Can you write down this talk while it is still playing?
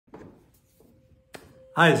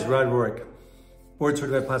Hi, this is Rohrich, board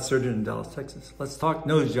certified plastic surgeon in Dallas, Texas. Let's talk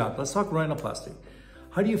nose job. Let's talk rhinoplasty.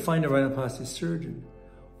 How do you find a rhinoplasty surgeon?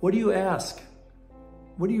 What do you ask?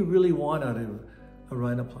 What do you really want out of a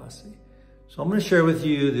rhinoplasty? So I'm going to share with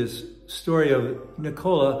you this story of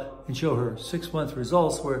Nicola and show her 6-month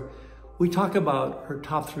results where we talk about her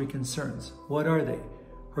top 3 concerns. What are they?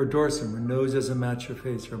 Her dorsum, her nose doesn't match her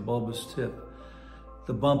face, her bulbous tip,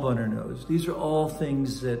 the bump on her nose. These are all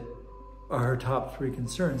things that are her top 3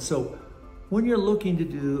 concerns. So when you're looking to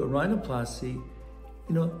do a rhinoplasty,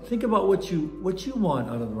 think about what you want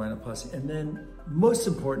out of the rhinoplasty. And then the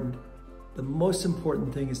most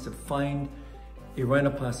important thing is to find a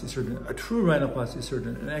rhinoplasty surgeon, a true rhinoplasty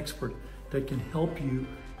surgeon, an expert that can help you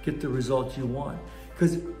get the results you want.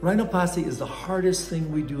 Because rhinoplasty is the hardest thing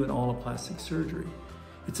we do in all of plastic surgery.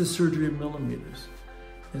 It's a surgery of millimeters.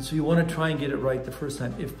 And so you want to try and get it right the first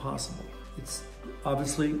time if possible. It's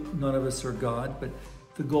obviously none of us are God, but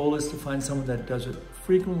the goal is to find someone that does it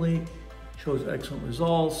frequently, shows excellent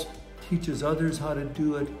results, teaches others how to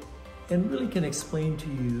do it, and really can explain to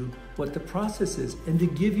you what the process is, and to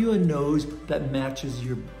give you a nose that matches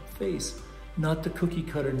your face, not the cookie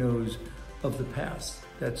cutter nose of the past,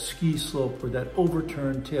 that ski slope or that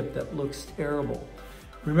overturned tip that looks terrible.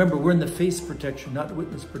 Remember, we're in the face protection, not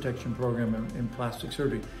witness protection program in plastic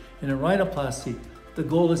surgery. And in rhinoplasty, the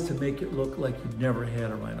goal is to make it look like you've never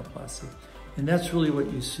had a rhinoplasty. And that's really what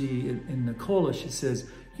you see in Nicola. She says,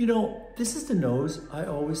 this is the nose I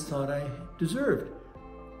always thought I deserved.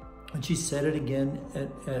 And she said it again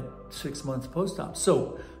at 6 months post-op.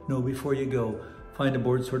 So know before you go, find a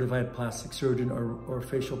board certified plastic surgeon or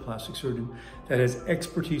facial plastic surgeon that has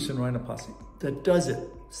expertise in rhinoplasty, that does it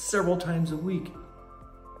several times a week,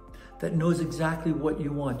 that knows exactly what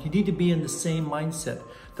you want. You need to be in the same mindset.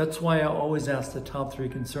 That's why I always ask the top 3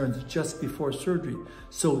 concerns just before surgery.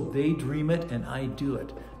 So they dream it and I do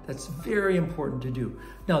it. That's very important to do.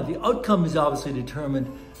 Now, the outcome is obviously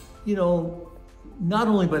determined, not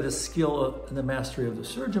only by the skill and the mastery of the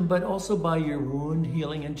surgeon, but also by your wound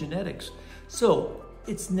healing and genetics. So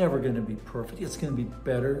it's never gonna be perfect. It's gonna be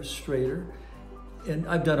better, straighter. And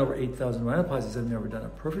I've done over 8,000 rhinoplasties. I've never done a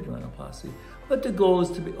perfect rhinoplasty. But the goal is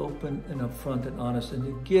to be open and upfront and honest and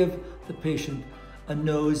to give the patient a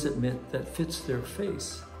nose that fits their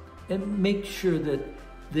face and make sure that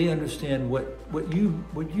they understand what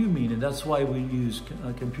you mean. And that's why we use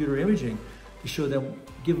computer imaging to show them,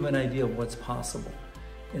 give them an idea of what's possible.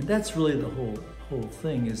 And that's really the whole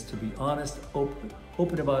thing, is to be honest,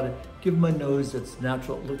 open about it, give them a nose that's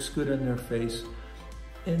natural, looks good on their face.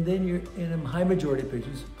 And then a high majority of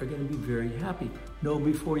patients are going to be very happy. Know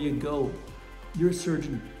before you go, your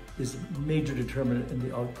surgeon is a major determinant in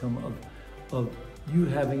the outcome of you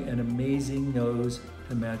having an amazing nose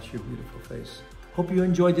to match your beautiful face. Hope you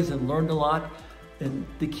enjoyed this and learned a lot. And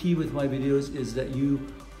the key with my videos is that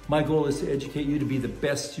my goal is to educate you to be the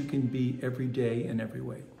best you can be every day in every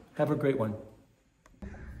way. Have a great one.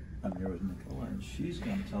 I'm here with Nicola, and she's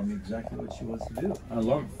going to tell me exactly what she wants to do. I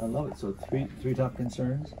love it. So three top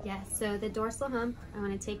concerns. Yes. So the dorsal hump, I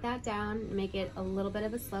want to take that down and make it a little bit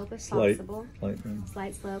of a slope if possible.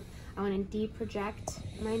 Slight slope. I want to deep-project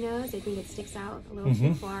my nose. I think it sticks out a little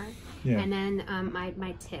too far. Yeah. And then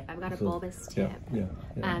my tip. I've got a bulbous tip. Yeah.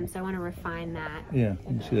 So I want to refine that. Yeah. You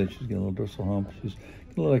can see that she's getting a little dorsal hump. She's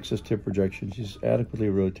got a little excess tip projection. She's adequately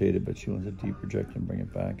rotated, but she wants to deep-project and bring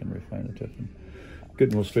it back and refine the tip. Good,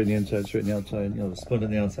 and we'll straighten the inside, straighten the outside. The split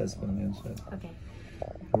on the outside, split on the inside. Okay.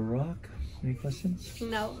 Rock, any questions?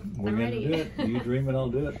 No, We're I'm ready. Do it. You dream it, I'll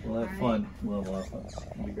do it. We'll have fun. We'll have a lot of fun.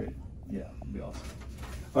 It'll be great. Yeah, it'll be awesome.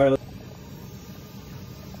 All right.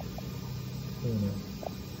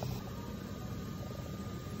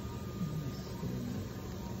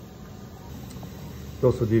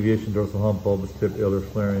 Dorsal deviation, dorsal hump, bulbous tip, alar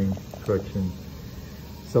flaring, correction.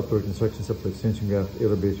 Subtler construction, subtler extension graft,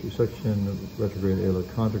 alar base resection, retrograde alar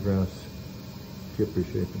contragrafts, tip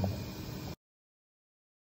reshaping.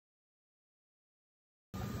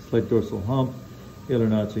 Slight dorsal hump, alar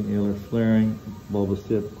notching, alar flaring, bulbous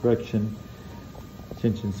tip, correction,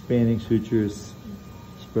 tension spanning, sutures,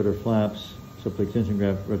 spreader flaps, subtler extension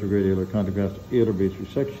graft, retrograde alar contragraft, alar base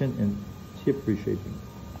resection, and tip reshaping.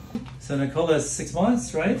 So Nicola, 6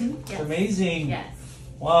 months, right? Yes. Amazing. Yes.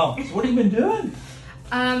 Wow. So what have you been doing?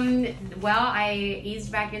 Well, I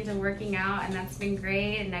eased back into working out, and that's been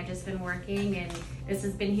great, and I've just been working, and this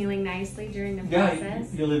has been healing nicely during the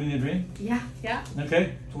process. You're living your dream? Yeah.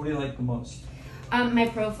 Okay, so what do you like the most? My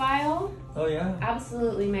profile. Oh yeah?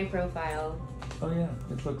 Absolutely my profile. Oh yeah,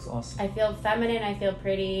 it looks awesome. I feel feminine, I feel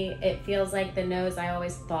pretty. It feels like the nose I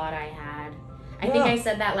always thought I had. I think I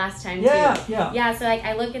said that last time too. Yeah, so like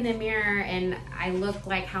I look in the mirror and I look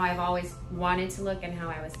like how I've always wanted to look and how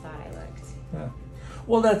I always thought I looked. Yeah.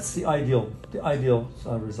 Well, that's the ideal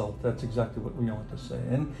result. That's exactly what we want to say.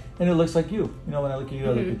 And it looks like you. You know, when I look at you,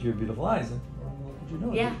 I look at your beautiful eyes. And I look at your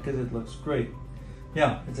nose because it looks great.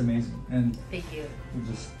 Yeah, it's amazing. And thank you.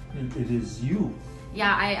 It is you.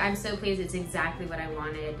 Yeah, I'm so pleased. It's exactly what I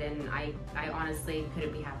wanted, and I honestly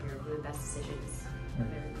couldn't be happier. One of the best decisions I've ever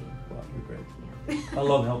made. Wow, you're great. Yeah. I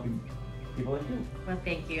love helping people like you. Well,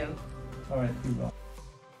 thank you. All right, you go.